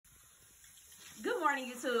morning,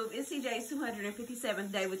 YouTube. It's CJ's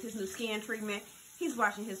 257th day with his new skin treatment. He's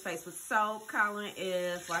washing his face with soap. Colin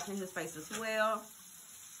is washing his face as well.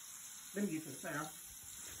 Let me get to the towel.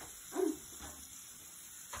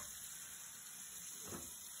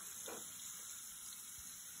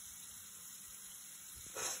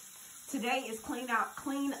 Today is clean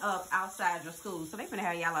up outside your school. So they finna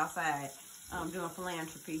have y'all outside doing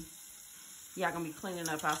philanthropy. Y'all gonna be cleaning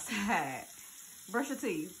up outside. Brush your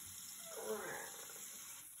teeth.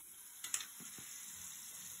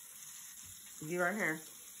 You right here.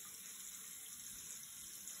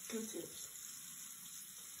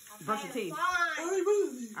 Brush your teeth.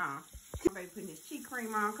 Somebody putting his cheek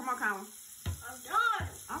cream on. Come on, Colin. I'm done.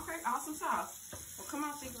 Okay, awesome sauce. Well, come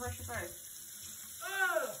on so you can brush your face.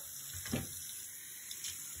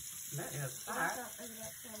 That is hot.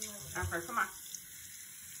 Okay, come on.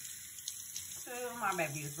 So my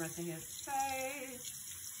baby is rinsing his face.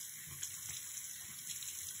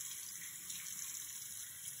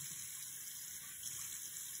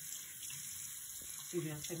 She's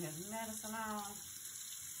just putting his medicine on.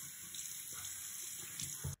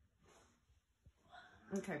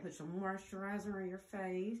 Okay, put some moisturizer on your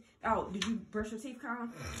face. Oh, did you brush your teeth,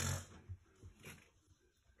 Colin?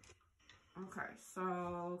 Okay,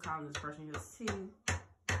 so Colin is brushing his teeth.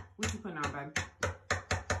 What you putting on, baby?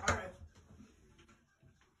 Alright.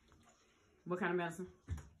 What kind of medicine?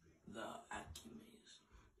 The acne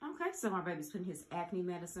medicine. Okay, so my baby's putting his acne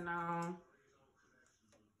medicine on.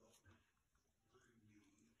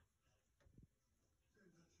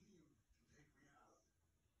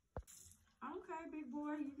 Okay, big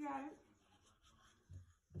boy, you got it.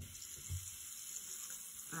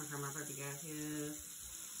 Okay, my baby got his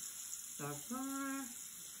stuff on.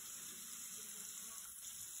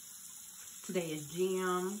 Today is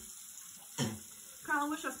gym. Colin,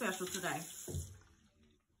 what's your special today?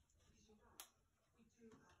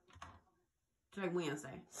 Today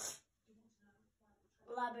Wednesday.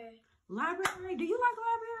 Library. Library? Do you like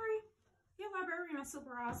library? Yeah, librarian is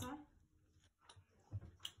super awesome.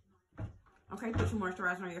 Okay, put your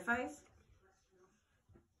moisturizer on your face.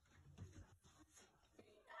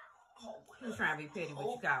 He's trying to be petty, but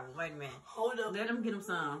you got one. Wait a minute. Hold up. Let him get him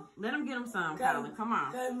some. Let him get him some, Colin. Come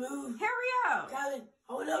on. Gotta move. Hurry up. Colin,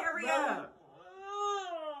 hold up. Hurry up.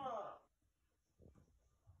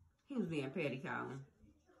 He was being petty, Colin.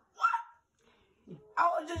 What? I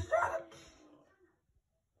was just trying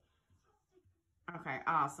to. Okay,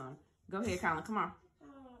 awesome. Go ahead, Colin. Come on.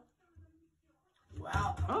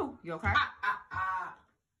 Wow. Oh, you okay?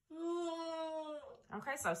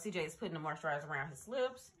 Okay, so CJ is putting the moisturizer around his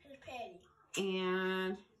lips. His patty.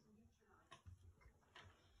 And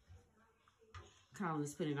Colin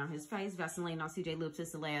is putting it on his face. Vaseline on CJ lips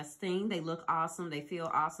is the last thing. They look awesome. They feel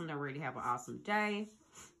awesome. They're ready to have an awesome day.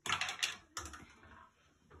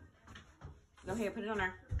 Go ahead, put it on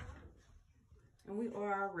there. And we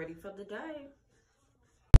are ready for the day.